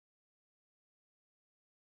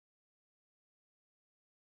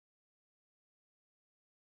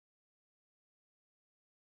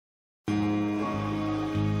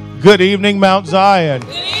Good evening, Mount Zion.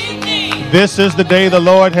 Good evening. This is the day the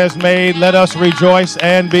Lord has made. Let us rejoice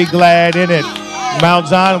and be glad in it. Mount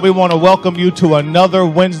Zion, we want to welcome you to another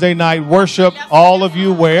Wednesday night worship. All of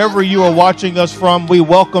you, wherever you are watching us from, we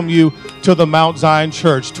welcome you to the Mount Zion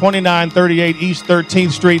Church, 2938 East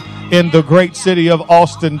 13th Street in the great city of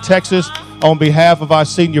Austin, Texas. On behalf of our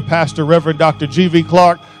senior pastor, Reverend Dr. G.V.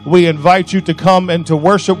 Clark, we invite you to come and to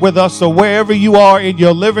worship with us. So wherever you are, in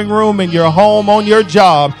your living room, in your home, on your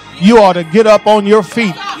job, you ought to get up on your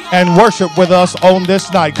feet and worship with us on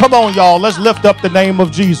this night. Come on, y'all. Let's lift up the name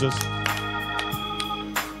of Jesus.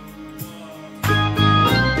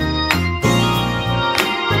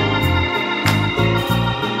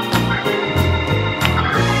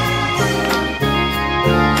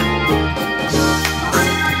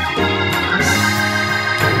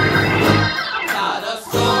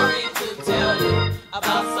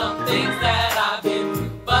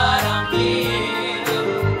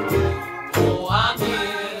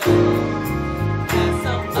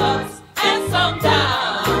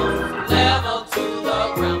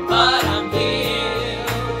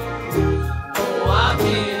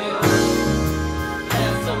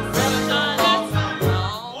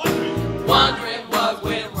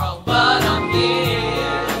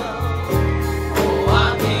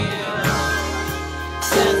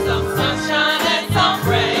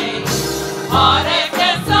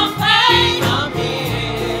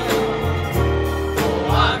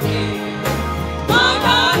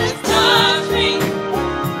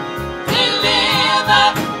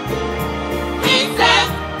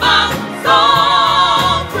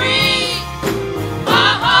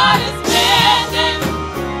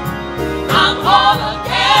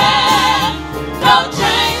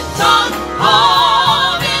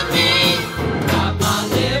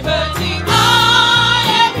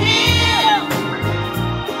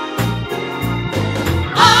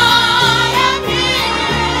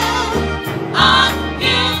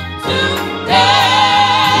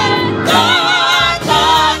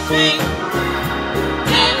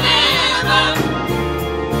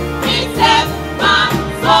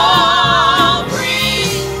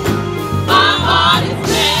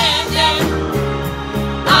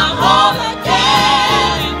 I'm whole again.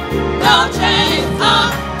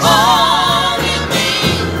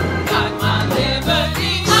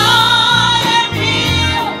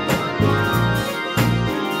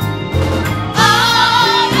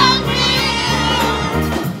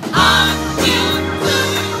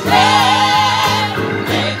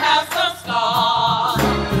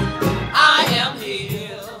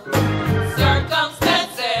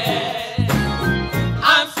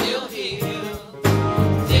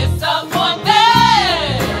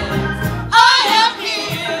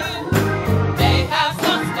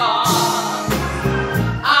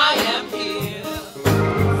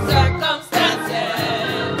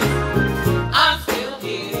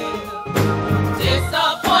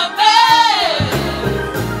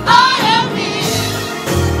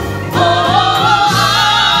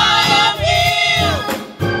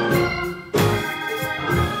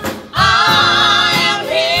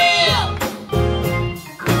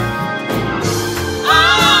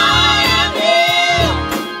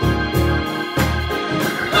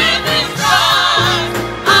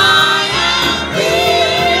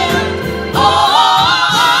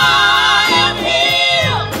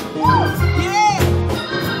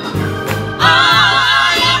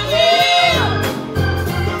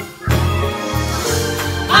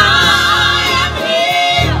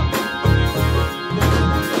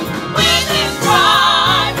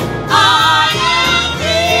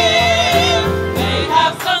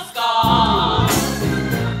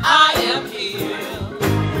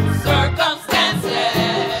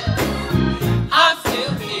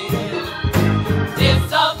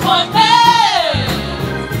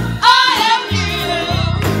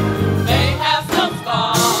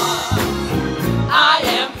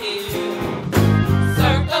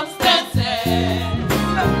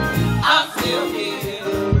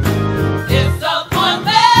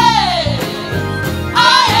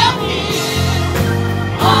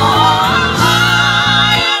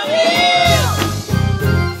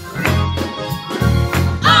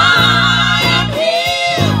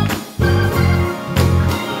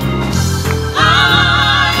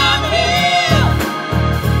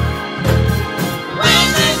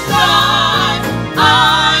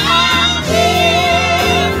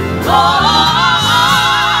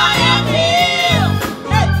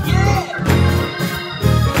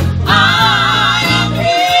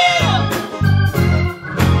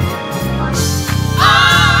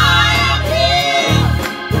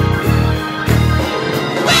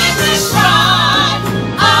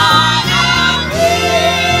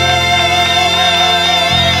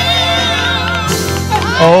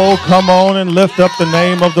 Oh, come on and lift up the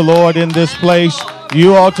name of the Lord in this place.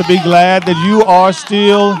 You ought to be glad that you are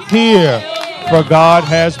still here, for God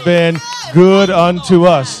has been good unto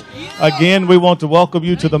us. Again, we want to welcome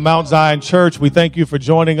you to the Mount Zion Church. We thank you for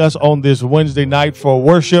joining us on this Wednesday night for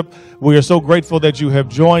worship. We are so grateful that you have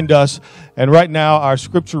joined us. And right now, our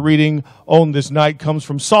scripture reading on this night comes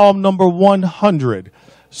from Psalm number 100.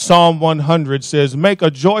 Psalm 100 says, "Make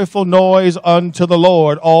a joyful noise unto the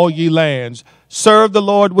Lord, all ye lands. Serve the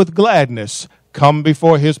Lord with gladness. Come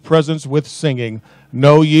before his presence with singing.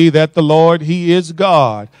 Know ye that the Lord, he is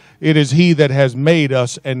God. It is he that has made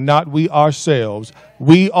us, and not we ourselves.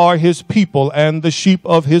 We are his people and the sheep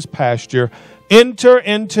of his pasture. Enter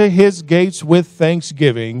into his gates with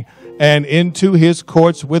thanksgiving, and into his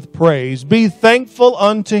courts with praise. Be thankful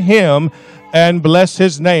unto him, and bless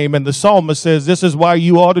his name." And the psalmist says, this is why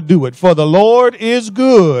you ought to do it. "For the Lord is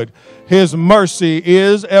good. His mercy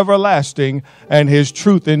is everlasting, and his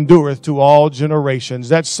truth endureth to all generations."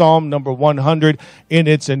 That's Psalm number 100 in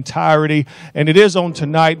its entirety. And it is on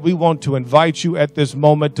tonight. We want to invite you at this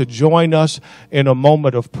moment to join us in a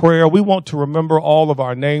moment of prayer. We want to remember all of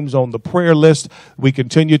our names on the prayer list. We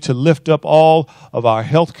continue to lift up all of our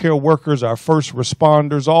healthcare workers, our first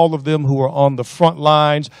responders, all of them who are on the front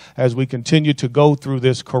lines as we continue to go through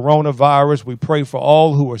this coronavirus. We pray for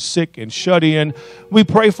all who are sick and shut in. We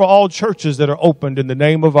pray for all churches that are opened in the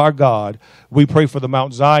name of our God. We pray for the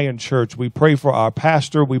Mount Zion Church. We pray for our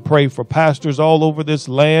pastor. We pray for pastors all over this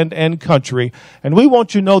land and country. And we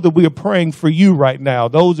want you to know that we are praying for you right now.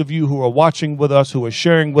 Those of you who are watching with us, who are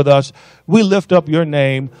sharing with us, we lift up your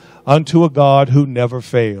name unto a God who never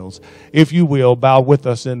fails. If you will, bow with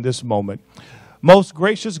us in this moment. Most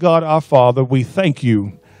gracious God, our Father, we thank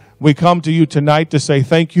you. We come to you tonight to say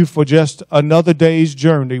thank you for just another day's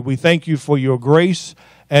journey. We thank you for your grace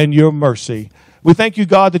and your mercy. We thank you,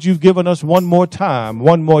 God, that you've given us one more time,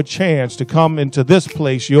 one more chance to come into this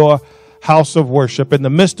place, your house of worship. In the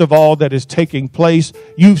midst of all that is taking place,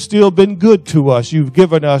 you've still been good to us. You've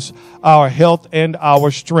given us our health and our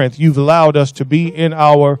strength. You've allowed us to be in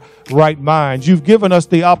our right minds. You've given us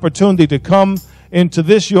the opportunity to come into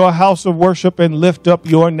this, your house of worship, and lift up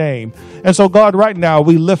your name. And so, God, right now,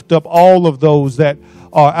 we lift up all of those that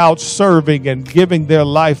are out serving and giving their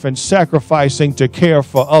life and sacrificing to care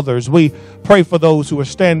for others. We pray for those who are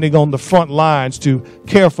standing on the front lines to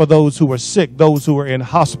care for those who are sick, those who are in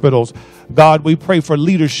hospitals. God, we pray for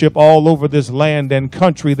leadership all over this land and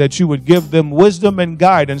country, that you would give them wisdom and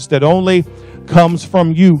guidance that only comes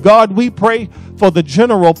from you. God, we pray for the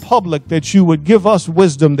general public, that you would give us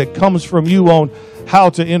wisdom that comes from you on how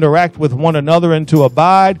to interact with one another and to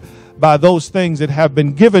abide by those things that have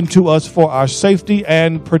been given to us for our safety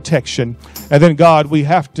and protection. And then, God, we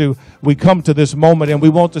come to this moment and we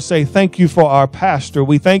want to say thank you for our pastor.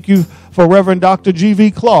 We thank you for Reverend Dr. G.V.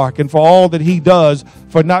 Clark and for all that he does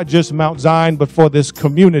for not just Mount Zion, but for this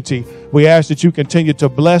community. We ask that you continue to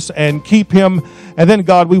bless and keep him. And then,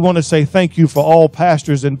 God, we want to say thank you for all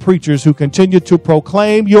pastors and preachers who continue to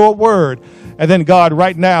proclaim your word. And then, God,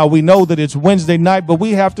 right now, we know that it's Wednesday night, but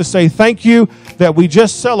we have to say thank you that we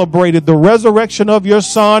just celebrated the resurrection of your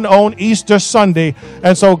son on Easter Sunday.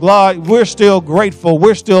 And so, God, we're still grateful.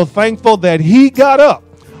 We're still thankful that he got up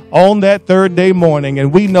on that third day morning.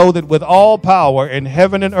 And we know that with all power in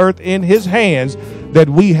heaven and earth in his hands, that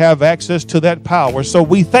we have access to that power. So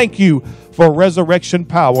we thank you for resurrection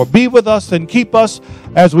power. Be with us and keep us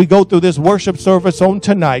as we go through this worship service on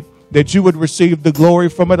tonight, that you would receive the glory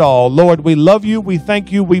from it all. Lord, we love you, we thank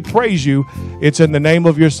you, we praise you. It's in the name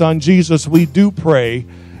of your son, Jesus, we do pray.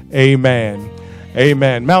 Amen.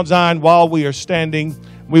 Amen. Mount Zion, while we are standing,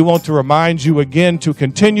 we want to remind you again to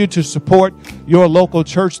continue to support your local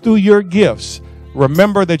church through your gifts.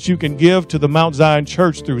 Remember that you can give to the Mount Zion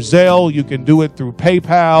Church through Zelle. You can do it through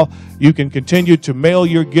PayPal. You can continue to mail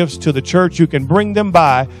your gifts to the church. You can bring them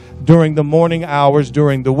by during the morning hours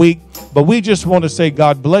during the week. But we just want to say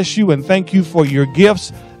God bless you and thank you for your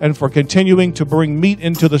gifts and for continuing to bring meat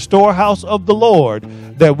into the storehouse of the Lord,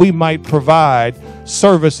 that we might provide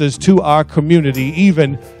services to our community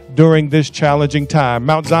even during this challenging time.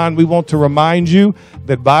 Mount Zion, we want to remind you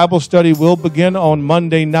that Bible study will begin on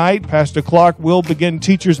Monday night. Pastor Clark will begin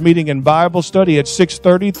teachers meeting and Bible study at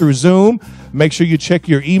 6:30 through Zoom. Make sure you check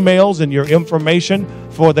your emails and your information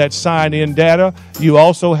for that sign-in data. You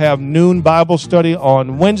also have noon Bible study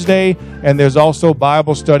on Wednesday, and there's also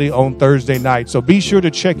Bible study on Thursday night. So be sure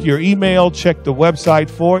to check your email, check the website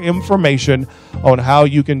for information on how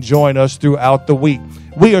you can join us throughout the week.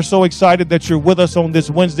 We are so excited that you're with us on this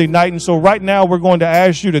Wednesday night. And so right now we're going to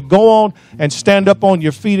ask you to go on and stand up on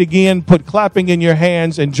your feet again, put clapping in your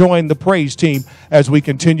hands, and join the praise team as we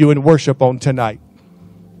continue in worship on tonight.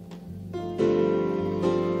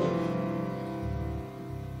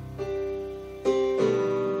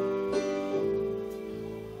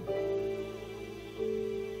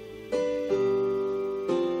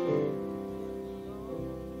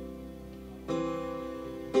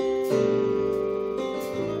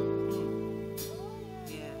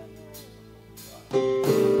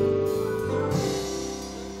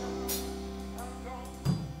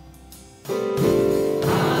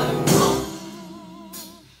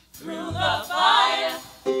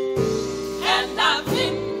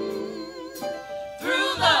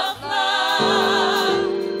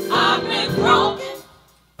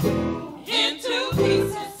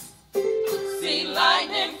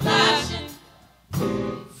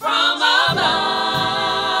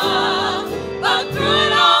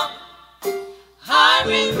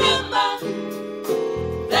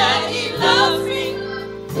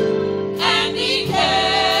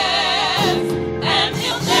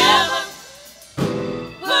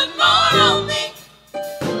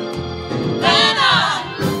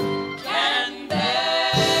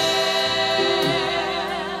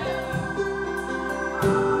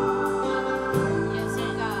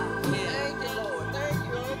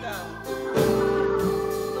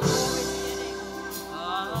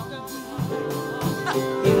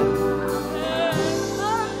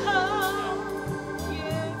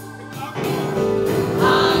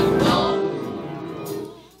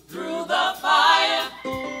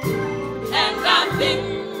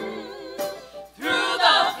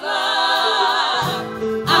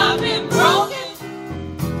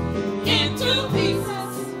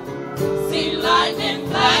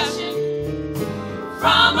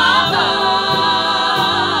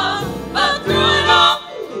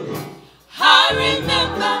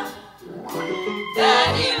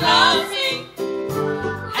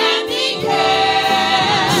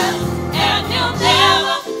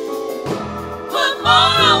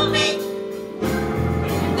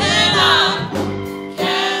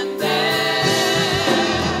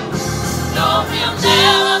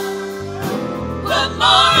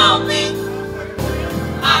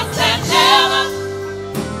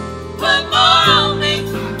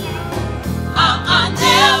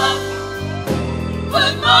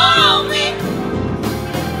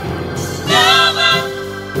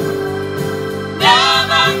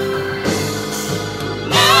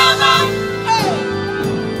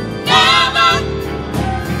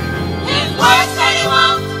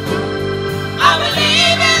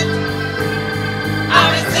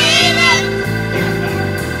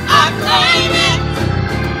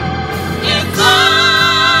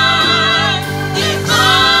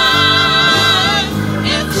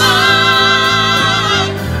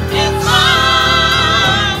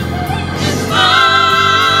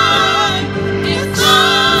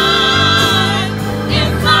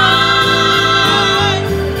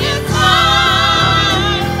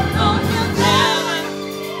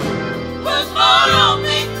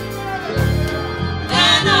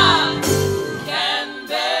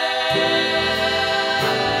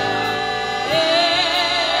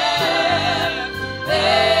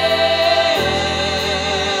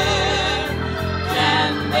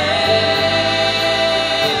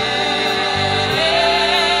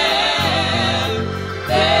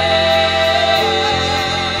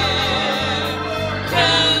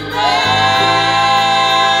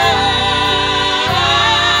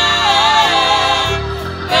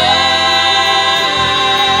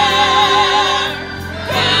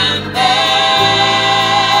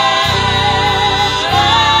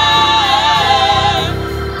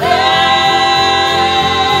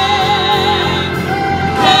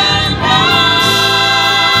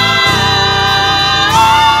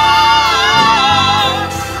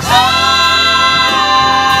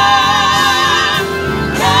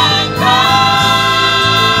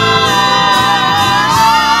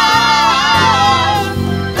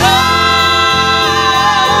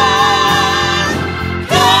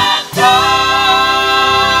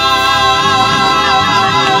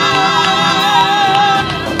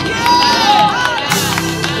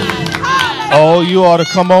 Oh, you ought to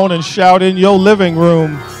come on and shout in your living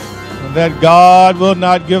room that God will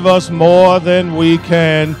not give us more than we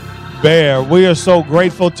can bear. We are so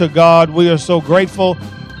grateful to God. We are so grateful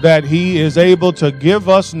that He is able to give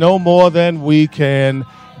us no more than we can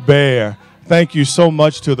bear. Thank you so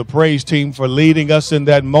much to the praise team for leading us in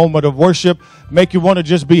that moment of worship. Make you want to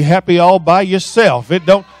just be happy all by yourself. It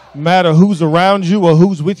don't matter who's around you or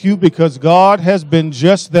who's with you, because God has been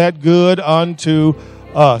just that good unto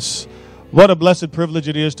us. What a blessed privilege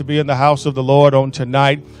it is to be in the house of the Lord on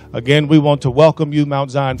tonight. Again, we want to welcome you,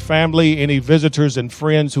 Mount Zion family, any visitors and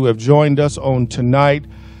friends who have joined us on tonight.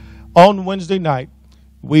 On Wednesday night,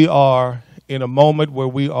 we are in a moment where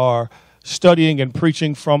we are studying and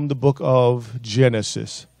preaching from the book of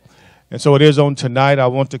Genesis. And so it is on tonight. I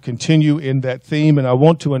want to continue in that theme, and I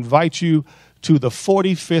want to invite you to the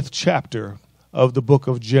 45th chapter of the book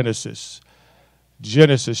of Genesis.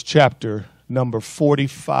 Genesis chapter number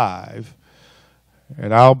 45.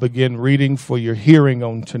 And I'll begin reading for your hearing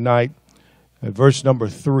on tonight at verse number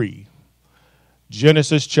 3.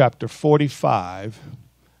 Genesis chapter 45,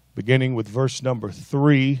 beginning with verse number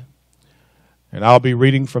 3. And I'll be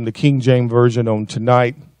reading from the King James Version on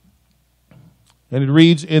tonight. And it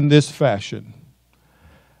reads in this fashion.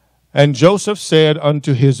 And Joseph said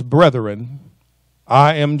unto his brethren,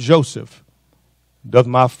 I am Joseph. Doth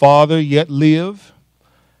my father yet live?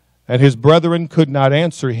 And his brethren could not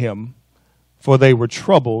answer him, for they were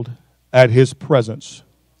troubled at his presence.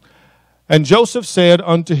 And Joseph said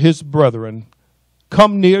unto his brethren,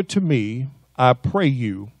 Come near to me, I pray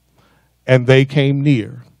you. And they came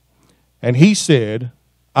near. And he said,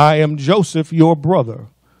 I am Joseph your brother,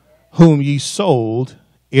 whom ye sold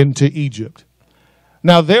into Egypt.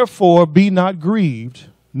 Now therefore be not grieved,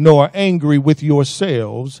 nor angry with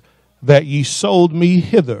yourselves, that ye sold me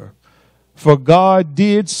hither. For God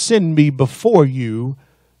did send me before you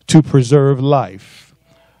to preserve life.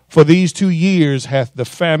 For these 2 years hath the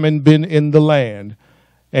famine been in the land,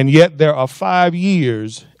 and yet there are 5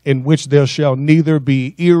 years in which there shall neither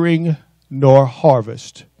be earing nor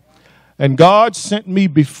harvest. And God sent me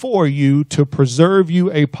before you to preserve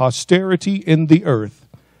you a posterity in the earth,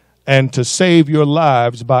 and to save your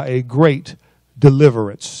lives by a great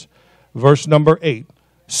deliverance. Verse number 8.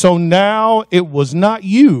 So now it was not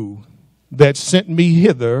you that sent me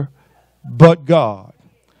hither, but God.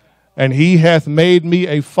 And he hath made me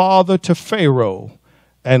a father to Pharaoh,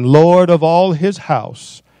 and lord of all his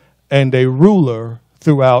house, and a ruler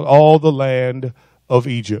throughout all the land of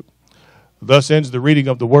Egypt. Thus ends the reading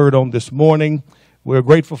of the word on this morning. We're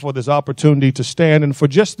grateful for this opportunity to stand. And for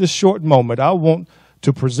just this short moment, I want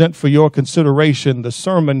to present for your consideration the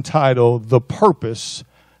sermon title, The Purpose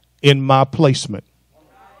in My Placement.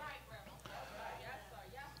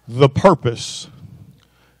 The purpose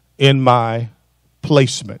in my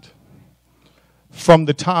placement. From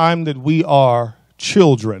the time that we are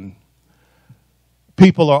children,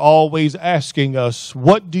 people are always asking us,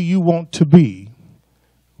 what do you want to be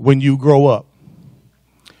when you grow up?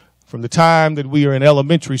 From the time that we are in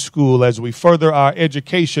elementary school, as we further our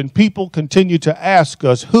education, people continue to ask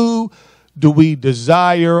us, who do we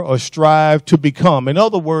desire or strive to become? In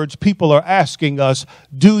other words, people are asking us,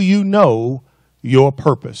 do you know your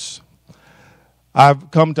purpose?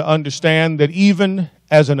 I've come to understand that even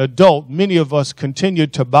as an adult, many of us continue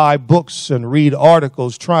to buy books and read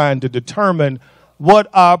articles trying to determine what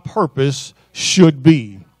our purpose should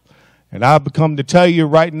be. And I've come to tell you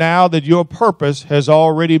right now that your purpose has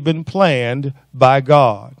already been planned by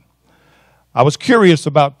God. I was curious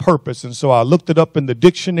about purpose, and so I looked it up in the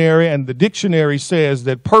dictionary, and the dictionary says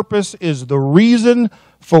that purpose is the reason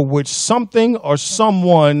for which something or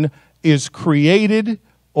someone is created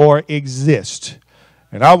or exists.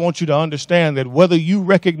 And I want you to understand that whether you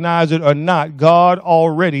recognize it or not, God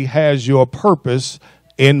already has your purpose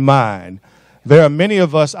in mind. There are many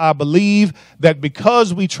of us, I believe, that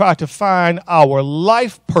because we try to find our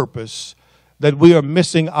life purpose, that we are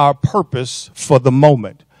missing our purpose for the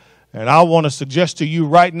moment. And I want to suggest to you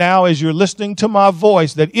right now, as you're listening to my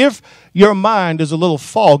voice, that if your mind is a little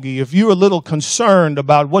foggy, if you're a little concerned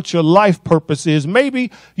about what your life purpose is, maybe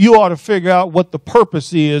you ought to figure out what the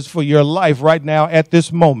purpose is for your life right now at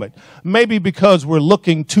this moment. Maybe because we're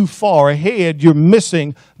looking too far ahead, you're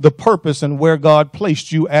missing the purpose and where God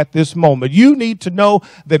placed you at this moment. You need to know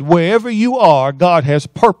that wherever you are, God has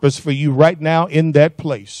purpose for you right now in that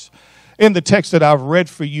place. In the text that I've read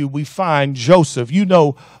for you, we find Joseph. You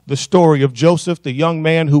know the story of Joseph, the young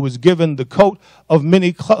man who was given the coat of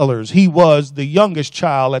many colors. He was the youngest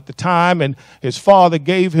child at the time, and his father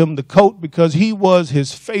gave him the coat because he was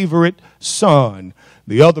his favorite son.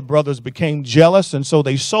 The other brothers became jealous, and so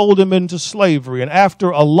they sold him into slavery. And after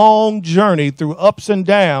a long journey through ups and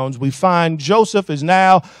downs, we find Joseph is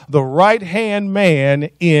now the right-hand man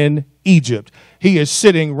in Egypt. He is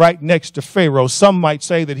sitting right next to Pharaoh. Some might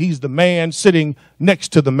say that he's the man sitting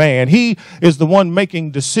next to the man. He is the one making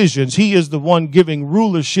decisions. He is the one giving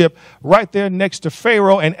rulership right there next to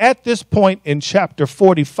Pharaoh. And at this point in chapter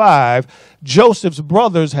 45, Joseph's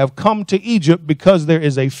brothers have come to Egypt because there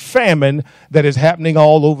is a famine that is happening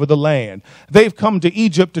all over the land. They've come to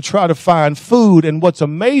Egypt to try to find food. And what's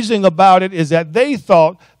amazing about it is that they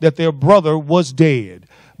thought that their brother was dead.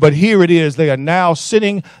 But here it is. They are now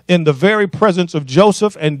sitting in the very presence of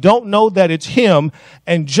Joseph and don't know that it's him.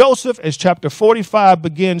 And Joseph, as chapter 45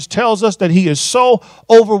 begins, tells us that he is so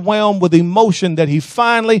overwhelmed with emotion that he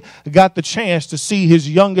finally got the chance to see his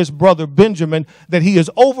youngest brother, Benjamin, that he is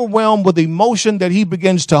overwhelmed with emotion that he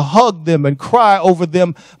begins to hug them and cry over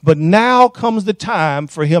them. But now comes the time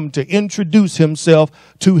for him to introduce himself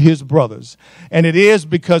to his brothers. And it is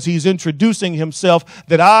because he's introducing himself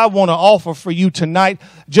that I want to offer for you tonight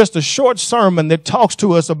just a short sermon that talks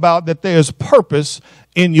to us about that there's purpose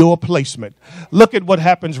in your placement. Look at what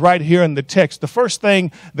happens right here in the text. The first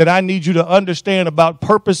thing that I need you to understand about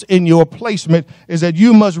purpose in your placement is that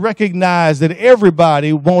you must recognize that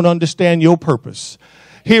everybody won't understand your purpose.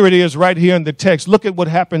 Here it is right here in the text. Look at what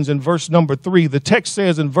happens in verse number 3. The text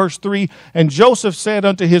says in verse 3, "And Joseph said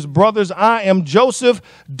unto his brothers, I am Joseph.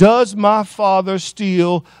 Does my father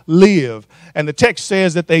still live?" And the text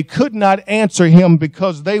says that they could not answer him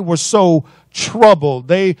because they were so troubled.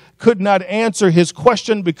 They could not answer his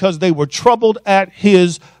question because they were troubled at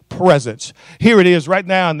his presence. Here it is right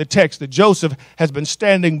now in the text that Joseph has been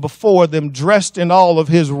standing before them dressed in all of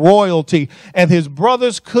his royalty, and his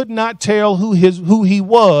brothers could not tell who he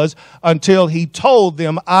was until he told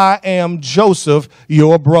them, I am Joseph,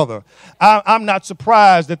 your brother. I'm not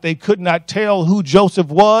surprised that they could not tell who Joseph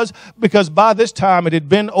was, because by this time it had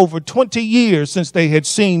been over 20 years since they had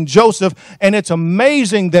seen Joseph. And it's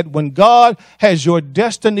amazing that when God has your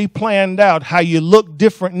destiny planned out, how you look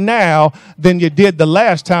different now than you did the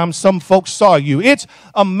last time some folks saw you. It's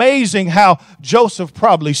amazing how Joseph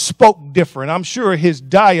probably spoke different. I'm sure his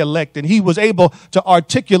dialect, and he was able to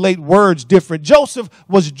articulate words different. Joseph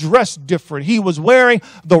was dressed different. He was wearing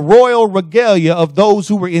the royal regalia of those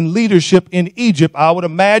who were in leadership in Egypt. I would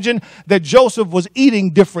imagine that Joseph was eating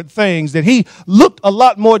different things, that he looked a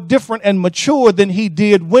lot more different and mature than he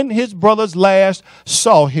did when his brothers last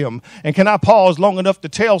saw him. And can I pause long enough to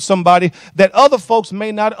tell somebody that other folks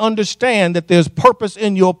may not understand that there's purpose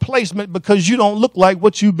in your placement because you don't look like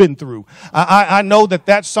what you've been through. I know that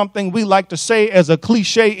that's something we like to say as a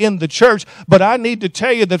cliche in the church, but I need to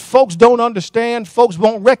tell you that folks don't understand. Folks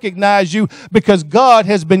won't recognize you because God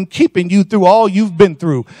has been keeping you through all you've been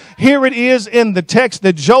through. Here it is in the text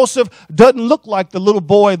that Joseph doesn't look like the little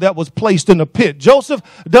boy that was placed in a pit. Joseph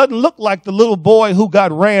doesn't look like the little boy who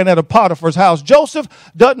got ran out of Potiphar's house. Joseph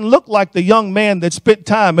doesn't look like the young man that spent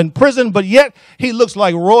time in prison, but yet he looks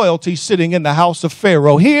like royalty sitting in the house of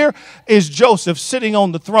Pharaoh. Here is Joseph sitting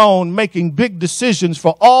on the throne making big decisions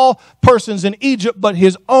for all persons in Egypt, but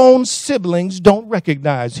his own siblings don't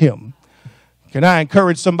recognize him. Can I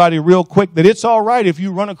encourage somebody real quick that it's all right if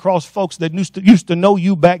you run across folks that used to know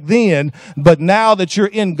you back then, but now that you're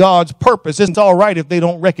in God's purpose, it's all right if they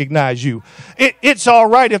don't recognize you. It's all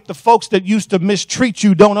right if the folks that used to mistreat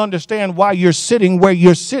you don't understand why you're sitting where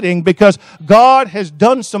you're sitting, because God has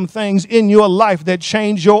done some things in your life that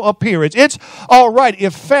change your appearance. It's all right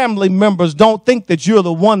if family members don't think that you're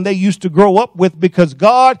the one they used to grow up with, because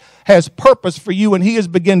God has purpose for you and he has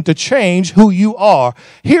begun to change who you are.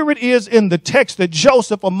 Here it is in the text that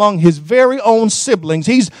Joseph, among his very own siblings,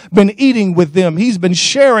 he's been eating with them, he's been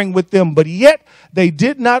sharing with them, but yet they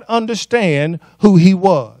did not understand who he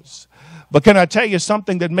was. But can I tell you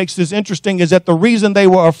something that makes this interesting is that the reason they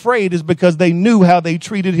were afraid is because they knew how they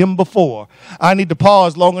treated him before. I need to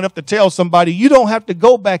pause long enough to tell somebody you don't have to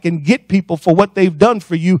go back and get people for what they've done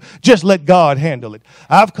for you. Just let God handle it.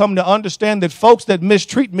 I've come to understand that folks that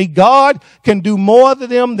mistreat me, God can do more to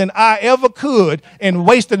them than I ever could, and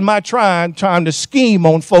wasted my trying to scheme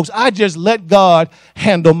on folks. I just let God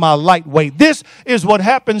handle my lightweight. This is what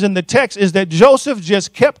happens in the text, is that Joseph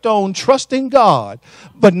just kept on trusting God,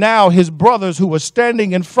 but now his brothers who are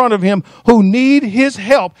standing in front of him who need his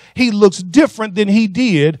help, he looks different than he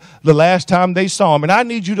did the last time they saw him. And I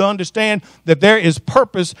need you to understand that there is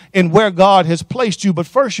purpose in where God has placed you. But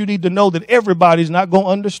first, you need to know that everybody's not going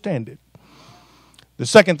to understand it. The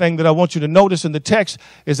second thing that I want you to notice in the text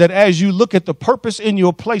is that as you look at the purpose in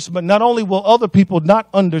your placement, not only will other people not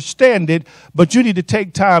understand it, but you need to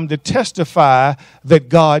take time to testify that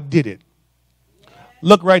God did it.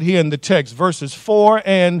 Look right here in the text, verses 4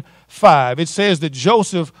 and 5. It says that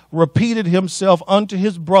Joseph repeated himself unto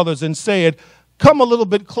his brothers and said, "Come a little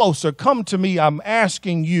bit closer. Come to me. I'm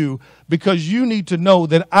asking you, because you need to know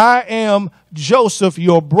that I am Joseph,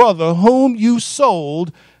 your brother, whom you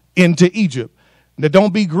sold into Egypt. Now,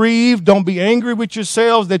 don't be grieved. Don't be angry with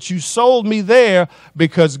yourselves that you sold me there,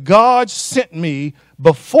 because God sent me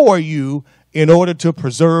before you in order to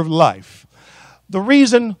preserve life." The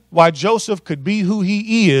reason why Joseph could be who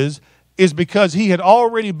he is because he had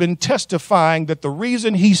already been testifying that the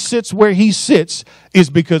reason he sits where he sits is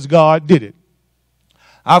because God did it.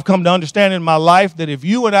 I've come to understand in my life that if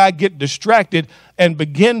you and I get distracted and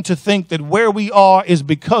begin to think that where we are is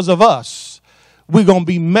because of us, we're going to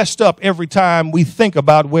be messed up every time we think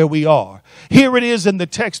about where we are. Here it is in the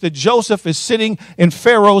text that Joseph is sitting in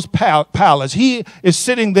Pharaoh's palace. He is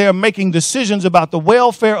sitting there making decisions about the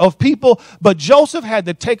welfare of people. But Joseph had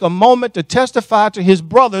to take a moment to testify to his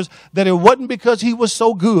brothers that it wasn't because he was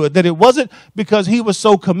so good, that it wasn't because he was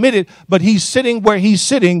so committed, but he's sitting where he's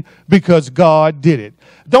sitting because God did it.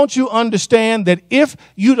 Don't you understand that if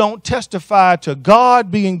you don't testify to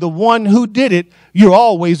God being the one who did it, you're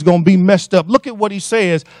always going to be messed up? Look at what he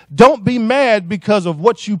says. Don't be mad because of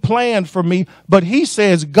what you planned for me, but he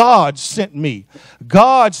says God sent me.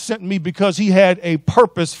 God sent me because he had a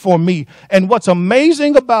purpose for me. And what's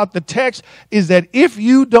amazing about the text is that if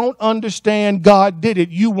you don't understand God did it,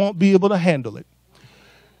 you won't be able to handle it.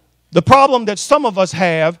 The problem that some of us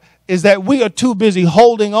have is that we are too busy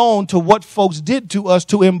holding on to what folks did to us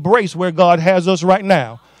to embrace where God has us right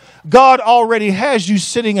now. God already has you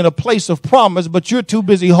sitting in a place of promise, but you're too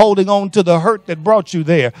busy holding on to the hurt that brought you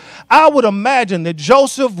there. I would imagine that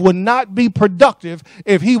Joseph would not be productive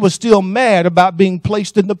if he was still mad about being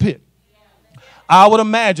placed in the pit. I would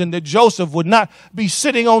imagine that Joseph would not be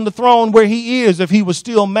sitting on the throne where he is if he was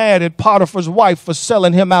still mad at Potiphar's wife for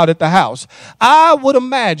selling him out at the house. I would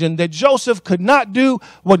imagine that Joseph could not do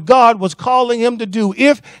what God was calling him to do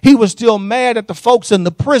if he was still mad at the folks in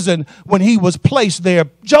the prison when he was placed there.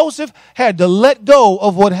 Joseph had to let go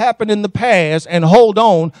of what happened in the past and hold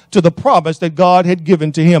on to the promise that God had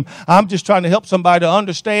given to him. I'm just trying to help somebody to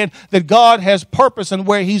understand that God has purpose in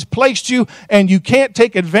where he's placed you, and you can't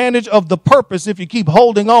take advantage of the purpose if you keep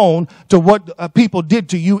holding on to what people did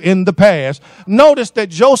to you in the past. Notice that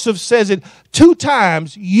Joseph says it 2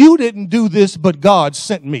 times. You didn't do this, but God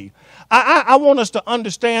sent me. I want us to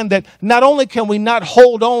understand that not only can we not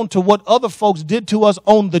hold on to what other folks did to us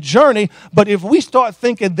on the journey, but if we start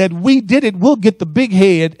thinking that we did it, we'll get the big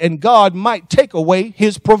head and God might take away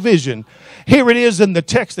his provision. Here it is in the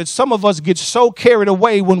text that some of us get so carried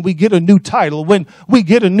away when we get a new title, when we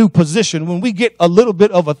get a new position, when we get a little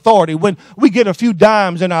bit of authority, when we get a few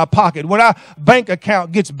dimes in our pocket, when our bank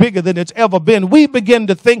account gets bigger than it's ever been. We begin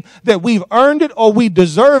to think that we've earned it or we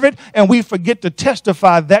deserve it, and we forget to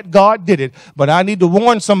testify that God did it. But I need to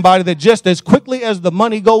warn somebody that just as quickly as the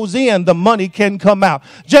money goes in, the money can come out.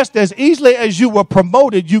 Just as easily as you were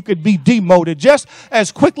promoted, you could be demoted. Just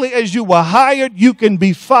as quickly as you were hired, you can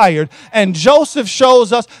be fired. And Joseph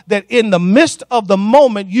shows us that in the midst of the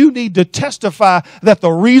moment, you need to testify that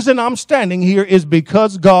the reason I'm standing here is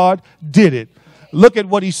because God did it. Look at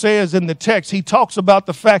what he says in the text. He talks about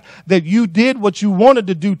the fact that you did what you wanted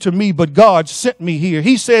to do to me, but God sent me here.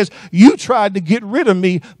 He says you tried to get rid of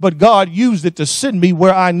me, but God used it to send me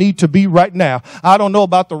where I need to be right now. I don't know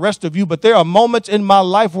about the rest of you, but there are moments in my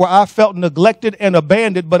life where I felt neglected and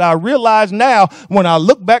abandoned, but I realize now when I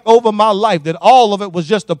look back over my life that all of it was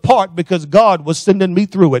just a part because God was sending me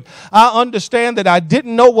through it. I understand that I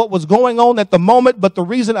didn't know what was going on at the moment, but the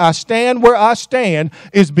reason I stand where I stand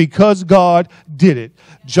is because God did it.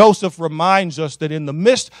 Joseph reminds us that in the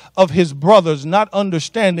midst of his brothers not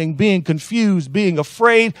understanding, being confused, being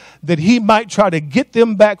afraid that he might try to get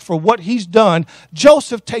them back for what he's done,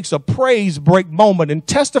 Joseph takes a praise break moment and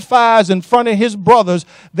testifies in front of his brothers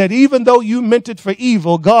that even though you meant it for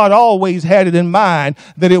evil, God always had it in mind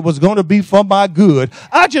that it was going to be for my good.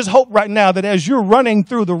 I just hope right now that as you're running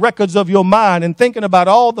through the records of your mind and thinking about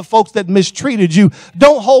all the folks that mistreated you,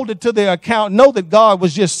 don't hold it to their account. Know that God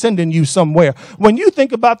was just sending you somewhere. When you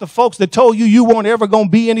think about the folks that told you you weren't ever going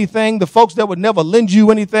to be anything, the folks that would never lend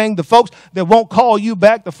you anything, the folks that won't call you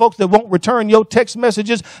back, the folks that won't return your text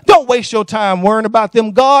messages, don't waste your time worrying about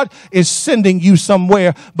them. God is sending you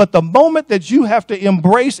somewhere. But the moment that you have to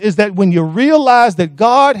embrace is that when you realize that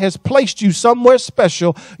God has placed you somewhere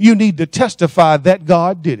special, you need to testify that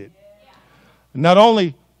God did it. Not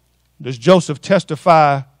only does Joseph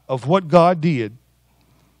testify of what God did,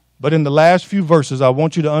 but in the last few verses, I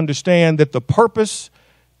want you to understand that the purpose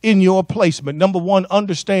in your placement, number one,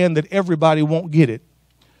 understand that everybody won't get it.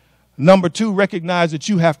 Number two, recognize that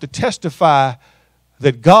you have to testify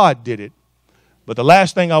that God did it. But the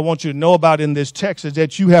last thing I want you to know about in this text is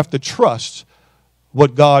that you have to trust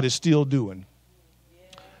what God is still doing.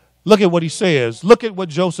 Look at what he says. Look at what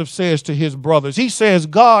Joseph says to his brothers. He says,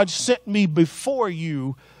 God sent me before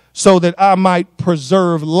you so that I might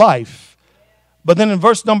preserve life. But then in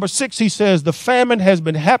verse number 6, he says, the famine has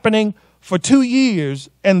been happening for 2 years,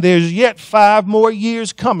 and there's yet 5 more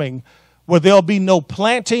years coming where there'll be no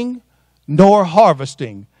planting nor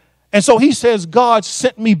harvesting. And so he says, God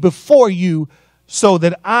sent me before you so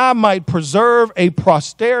that I might preserve a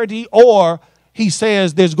posterity, or he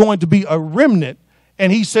says there's going to be a remnant.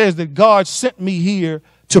 And he says that God sent me here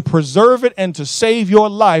to preserve it and to save your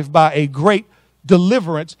life by a great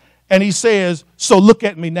deliverance. And he says, so look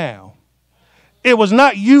at me now. It was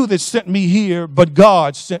not you that sent me here, but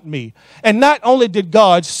God sent me. And not only did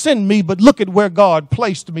God send me, but look at where God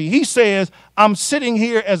placed me. He says, I'm sitting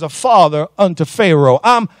here as a father unto Pharaoh.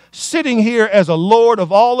 I'm sitting here as a lord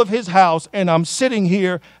of all of his house, and I'm sitting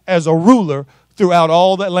here as a ruler throughout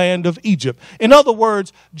all the land of Egypt. In other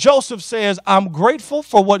words, Joseph says, I'm grateful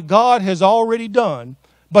for what God has already done,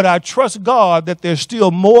 but I trust God that there's still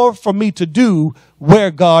more for me to do where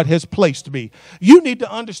God has placed me. You need to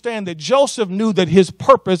understand that Joseph knew that his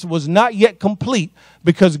purpose was not yet complete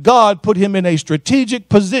because God put him in a strategic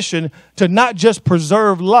position to not just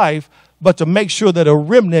preserve life, but to make sure that a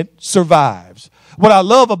remnant survives. What I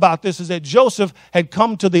love about this is that Joseph had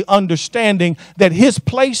come to the understanding that his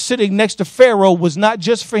place sitting next to Pharaoh was not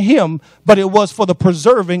just for him, but it was for the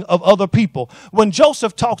preserving of other people. When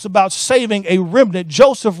Joseph talks about saving a remnant,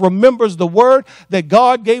 Joseph remembers the word that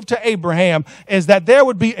God gave to Abraham is that there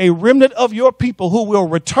would be a remnant of your people who will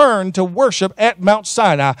return to worship at Mount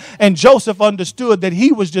Sinai. And Joseph understood that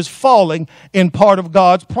he was just falling in part of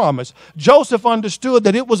God's promise. Joseph understood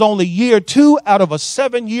that it was only year 2 out of a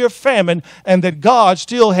 7-year famine, and that God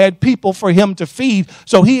still had people for him to feed,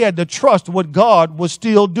 so he had to trust what God was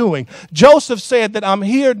still doing. Joseph said that I'm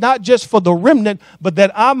here not just for the remnant, but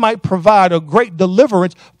that I might provide a great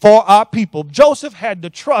deliverance for our people. Joseph had to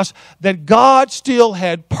trust that God still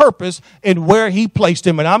had purpose in where he placed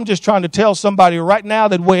him. And I'm just trying to tell somebody right now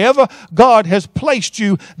that wherever God has placed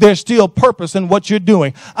you, there's still purpose in what you're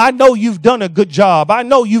doing. I know you've done a good job. I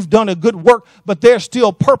know you've done a good work, but there's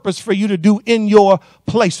still purpose for you to do in your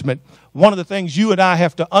placement. One of the things you and I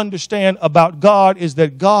have to understand about God is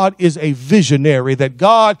that God is a visionary, that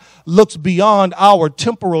God looks beyond our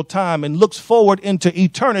temporal time and looks forward into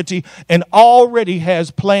eternity and already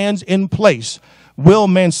has plans in place. Will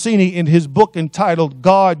Mancini, in his book entitled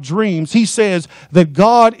God Dreams, he says that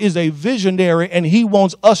God is a visionary and he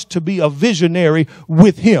wants us to be a visionary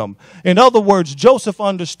with him. In other words, Joseph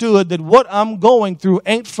understood that what I'm going through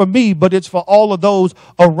ain't for me, but it's for all of those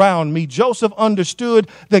around me. Joseph understood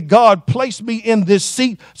that God placed me in this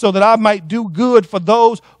seat so that I might do good for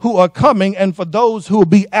those who are coming and for those who will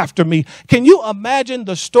be after me. Can you imagine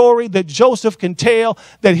the story that Joseph can tell,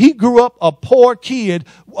 that he grew up a poor kid,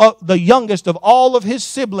 the youngest of all of his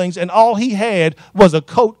siblings, and all he had was a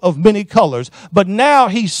coat of many colors. But now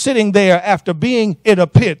he's sitting there after being in a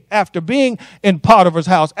pit, after being in Potiphar's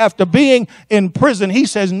house, after being in prison. He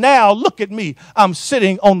says, now look at me. I'm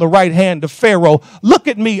sitting on the right hand of Pharaoh. Look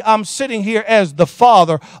at me. I'm sitting here as the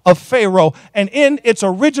father of Pharaoh. And in its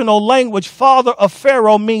original language, father of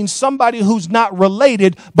Pharaoh means somebody who's not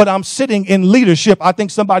related, but I'm sitting in leadership. I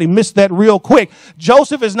think somebody missed that real quick.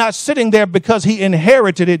 Joseph is not sitting there because he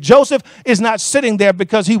inherited it. Joseph is not sitting there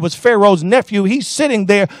because he was Pharaoh's nephew. He's sitting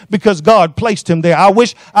there because God placed him there. I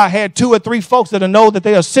wish I had 2 or 3 folks that know that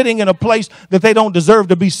they are sitting in a place that they don't deserve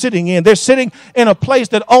to be sitting in. They're sitting in a place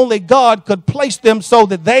that only God could place them so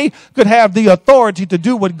that they could have the authority to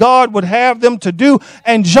do what God would have them to do.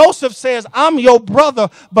 And Joseph says, I'm your brother,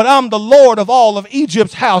 but I'm the Lord of all of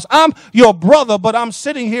Egypt's house. I'm your brother, but I'm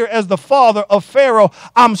sitting here as the father of Pharaoh.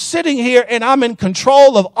 I'm sitting here and I'm in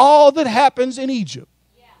control of all that happens in Egypt.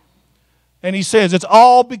 And he says it's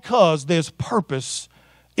all because there's purpose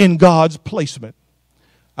in God's placement.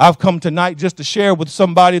 I've come tonight just to share with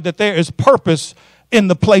somebody that there is purpose in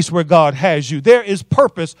the place where God has you. There is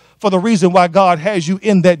purpose for the reason why God has you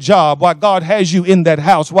in that job, why God has you in that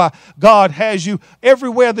house, why God has you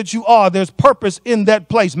everywhere that you are. There's purpose in that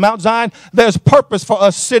place. Mount Zion, there's purpose for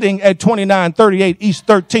us sitting at 2938 East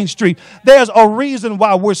 13th Street. There's a reason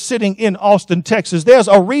why we're sitting in Austin, Texas. There's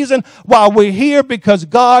a reason why we're here, because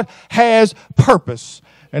God has purpose.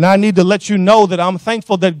 And I need to let you know that I'm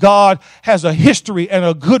thankful that God has a history and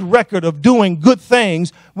a good record of doing good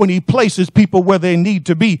things when he places people where they need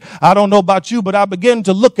to be. I don't know about you, but I begin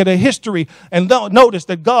to look at a history and notice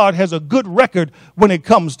that God has a good record when it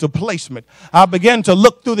comes to placement. I began to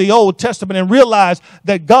look through the Old Testament and realize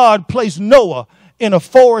that God placed Noah in a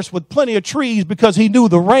forest with plenty of trees because he knew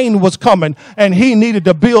the rain was coming and he needed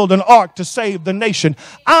to build an ark to save the nation.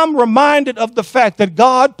 I'm reminded of the fact that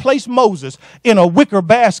God placed Moses in a wicker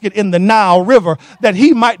basket in the Nile River that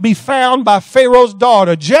he might be found by Pharaoh's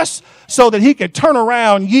daughter, just so that he could turn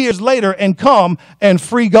around years later and come and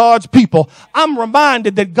free God's people. I'm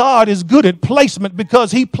reminded that God is good at placement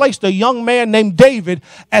because he placed a young man named David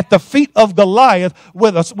at the feet of Goliath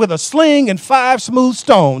with a sling and 5 smooth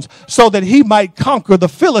stones so that he might conquer the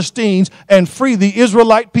Philistines and free the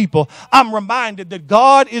Israelite people. I'm reminded that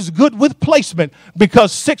God is good with placement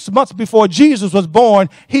because 6 months before Jesus was born,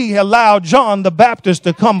 he allowed John the Baptist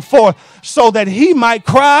to come forth so that he might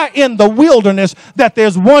cry in the wilderness that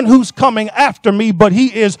there's one who's coming after me, but he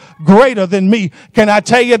is greater than me. Can I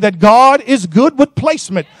tell you that God is good with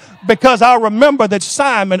placement? Because I remember that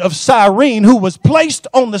Simon of Cyrene, who was placed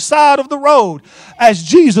on the side of the road as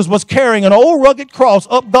Jesus was carrying an old rugged cross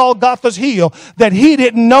up Golgotha's hill, that he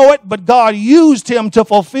didn't know it, but God used him to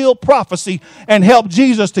fulfill prophecy and help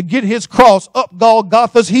Jesus to get his cross up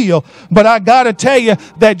Golgotha's hill. But I got to tell you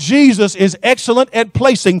that Jesus is excellent at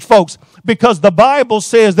placing folks, because the Bible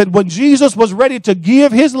says that when Jesus was ready to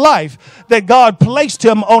give his life, that God placed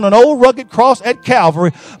him on an old rugged cross at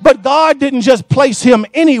Calvary. But God didn't just place him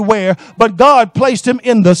anywhere, but God placed him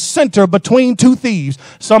in the center between 2 thieves.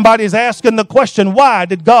 Somebody's asking the question, why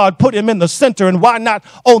did God put him in the center and why not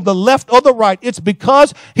on the left or the right? It's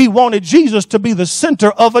because he wanted Jesus to be the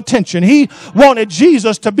center of attention. He wanted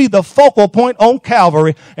Jesus to be the focal point on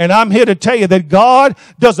Calvary. And I'm here to tell you that God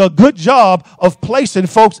does a good job of placing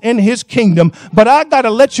folks in his kingdom. But I got to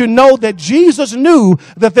let you know that Jesus knew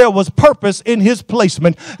that there was purpose in his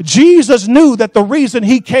placement. Jesus knew that the reason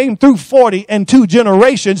he came through 40 and 2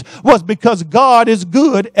 generations was because God is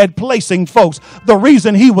good at placing folks. The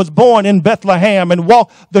reason he was born in Bethlehem and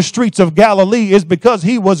walked the streets of Galilee is because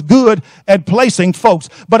he was good at placing folks.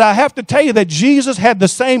 But I have to tell you that Jesus had the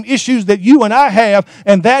same issues that you and I have,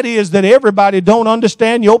 and that is that everybody don't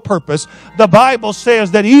understand your purpose. The Bible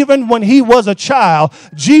says that even when he was a child,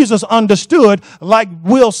 Jesus understood, like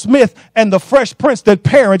Will Smith and the Fresh Prince, that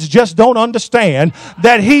parents just don't understand,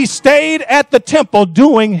 that he stayed at the temple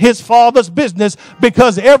doing his father's business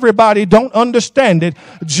because everybody don't understand it.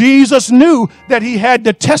 Jesus knew that he had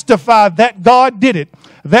to testify that God did it.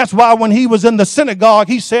 That's why when he was in the synagogue,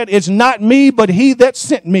 he said, it's not me, but he that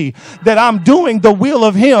sent me, that I'm doing the will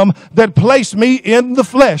of him that placed me in the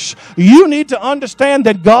flesh. You need to understand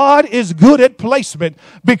that God is good at placement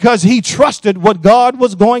because he trusted what God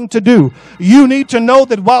was going to do. You need to know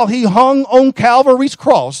that while he hung on Calvary's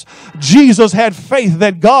cross, Jesus had faith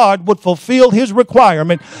that God would fulfill his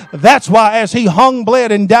requirement. That's why as he hung,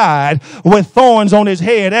 bled, and died with thorns on his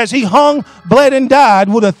head, as he hung, bled, and died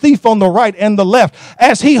with a thief on the right and the left,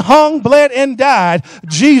 as he hung, bled, and died,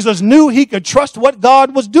 Jesus knew he could trust what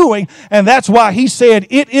God was doing. And that's why he said,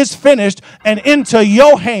 it is finished, and into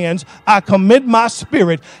your hands I commit my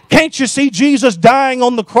spirit. Can't you see Jesus dying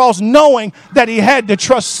on the cross knowing that he had to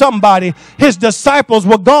trust somebody? His disciples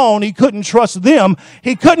were gone. He couldn't trust them.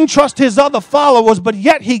 He couldn't trust his other followers, but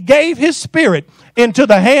yet he gave his spirit into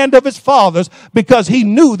the hand of his fathers because he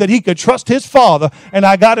knew that he could trust his father. And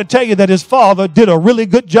I got to tell you that his father did a really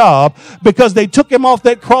good job, because they took him off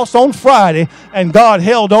that cross on Friday and God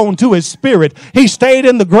held on to his spirit. He stayed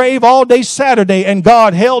in the grave all day Saturday and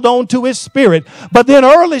God held on to his spirit. But then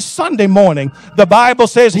early Sunday morning, the Bible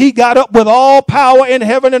says he got up with all power in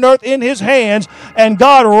heaven and earth in his hands, and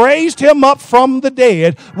God raised him up from the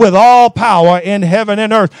dead with all power in heaven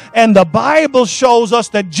and earth. And the Bible shows us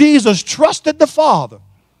that Jesus trusted the Father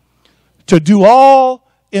to do all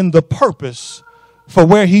in the purpose for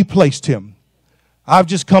where he placed him. I've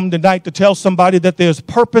just come tonight to tell somebody that there's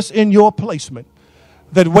purpose in your placement,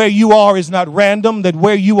 that where you are is not random, that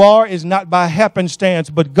where you are is not by happenstance,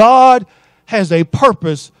 but God has a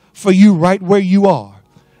purpose for you right where you are.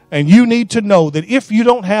 And you need to know that if you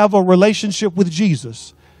don't have a relationship with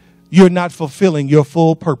Jesus, you're not fulfilling your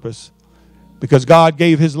full purpose, because God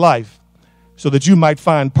gave his life so that you might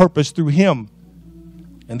find purpose through him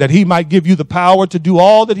and that he might give you the power to do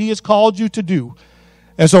all that he has called you to do.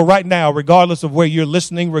 And so right now, regardless of where you're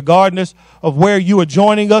listening, regardless of where you are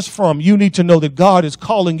joining us from, you need to know that God is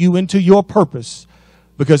calling you into your purpose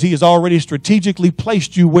because he has already strategically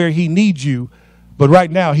placed you where he needs you. But right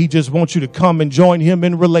now, he just wants you to come and join him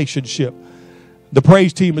in relationship. The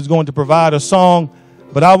praise team is going to provide a song,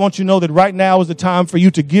 but I want you to know that right now is the time for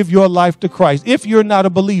you to give your life to Christ. If you're not a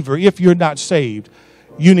believer, if you're not saved,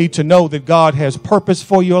 you need to know that God has purpose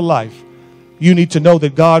for your life. You need to know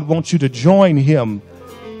that God wants you to join him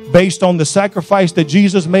based on the sacrifice that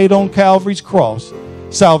Jesus made on Calvary's cross.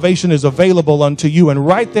 Salvation is available unto you. And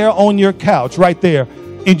right there on your couch, right there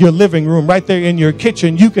in your living room, right there in your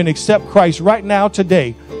kitchen, you can accept Christ right now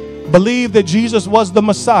today. Believe that Jesus was the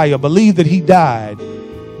Messiah. Believe that he died.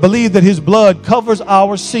 Believe that his blood covers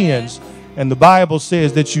our sins. And the Bible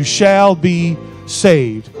says that you shall be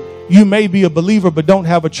saved. You may be a believer but don't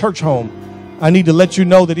have a church home. I need to let you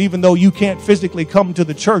know that even though you can't physically come to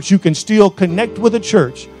the church, you can still connect with a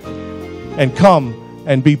church and come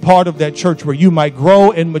and be part of that church where you might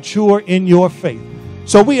grow and mature in your faith.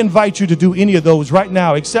 So we invite you to do any of those right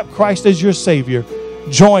now. Accept Christ as your Savior.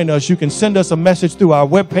 Join us. You can send us a message through our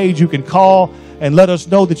webpage. You can call and let us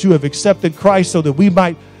know that you have accepted Christ so that we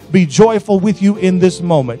might be joyful with you in this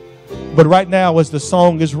moment. But right now, as the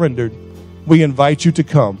song is rendered, we invite you to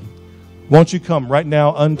come. Won't you come right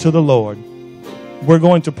now unto the Lord? We're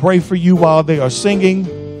going to pray for you while they are singing,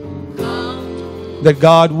 that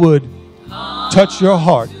God would touch your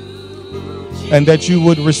heart and that you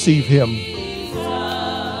would receive him.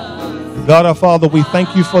 God our Father, we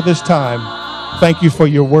thank you for this time. Thank you for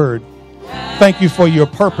your word. Thank you for your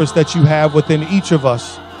purpose that you have within each of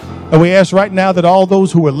us. And we ask right now that all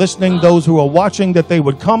those who are listening, those who are watching, that they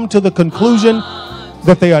would come to the conclusion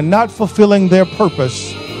that they are not fulfilling their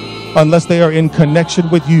purpose unless they are in connection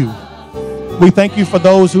with you. We thank you for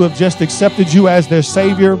those who have just accepted you as their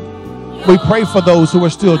Savior. We pray for those who are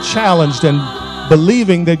still challenged and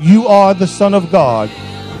believing that you are the Son of God,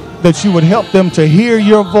 that you would help them to hear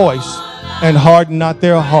your voice and harden not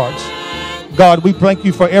their hearts. God, we thank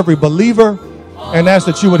you for every believer and ask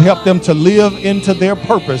that you would help them to live into their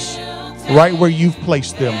purpose right where you've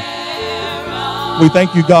placed them. We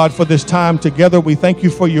thank you, God, for this time together. We thank you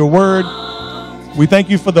for your word. We thank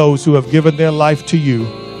you for those who have given their life to you,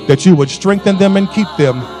 that you would strengthen them and keep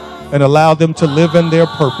them and allow them to live in their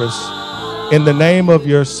purpose. In the name of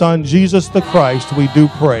your Son, Jesus the Christ, we do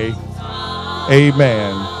pray.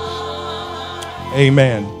 Amen.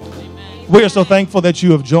 Amen. We are so thankful that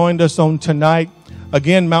you have joined us on tonight.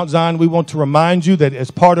 Again, Mount Zion, we want to remind you that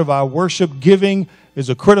as part of our worship, giving is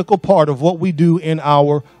a critical part of what we do in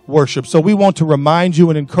our worship. So we want to remind you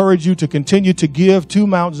and encourage you to continue to give to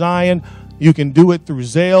Mount Zion. You can do it through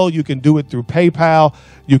Zelle. You can do it through PayPal.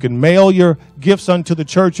 You can mail your gifts unto the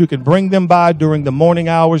church. You can bring them by during the morning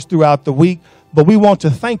hours throughout the week. But we want to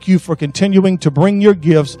thank you for continuing to bring your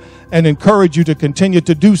gifts and encourage you to continue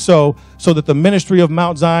to do so that the ministry of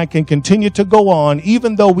Mount Zion can continue to go on.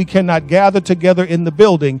 Even though we cannot gather together in the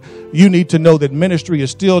building, you need to know that ministry is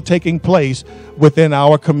still taking place within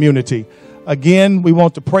our community. Again, we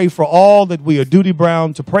want to pray for all that we are duty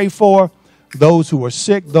bound to pray for, those who are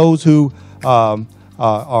sick, those who are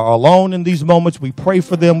alone in these moments. We pray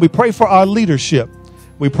for them. We pray for our leadership.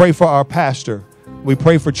 We pray for our pastor. We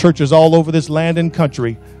pray for churches all over this land and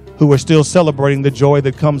country who are still celebrating the joy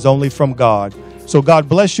that comes only from God. So God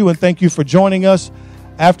bless you and thank you for joining us.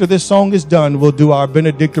 After this song is done, we'll do our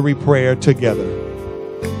benedictory prayer together.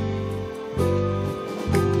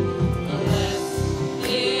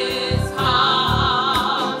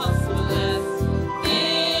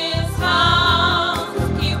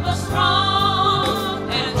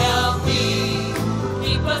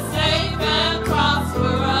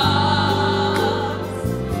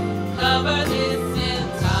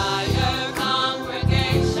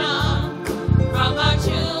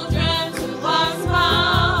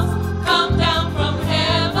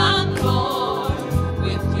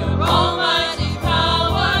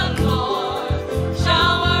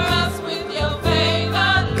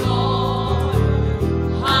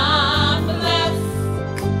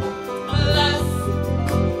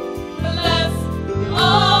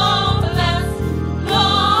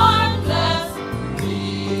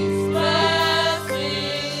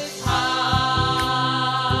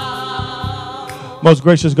 Most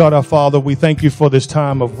gracious God, our Father, we thank you for this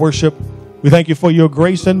time of worship. We thank you for your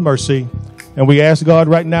grace and mercy. And we ask, God,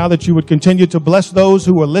 right now that you would continue to bless those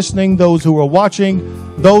who are listening, those who are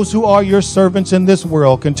watching, those who are your servants in this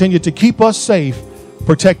world. Continue to keep us safe,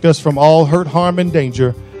 protect us from all hurt, harm, and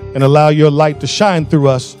danger, and allow your light to shine through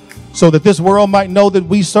us so that this world might know that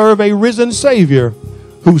we serve a risen Savior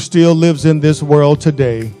who still lives in this world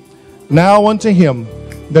today. Now unto him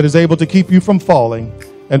that is able to keep you from falling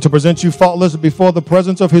and to present you faultless before the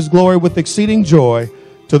presence of his glory with exceeding joy,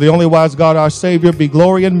 to the only wise God our Savior be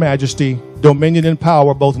glory and majesty, dominion and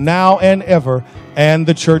power, both now and ever. And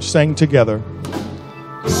the church sang together.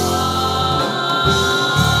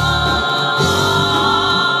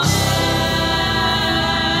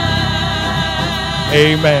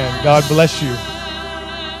 Amen. God bless you.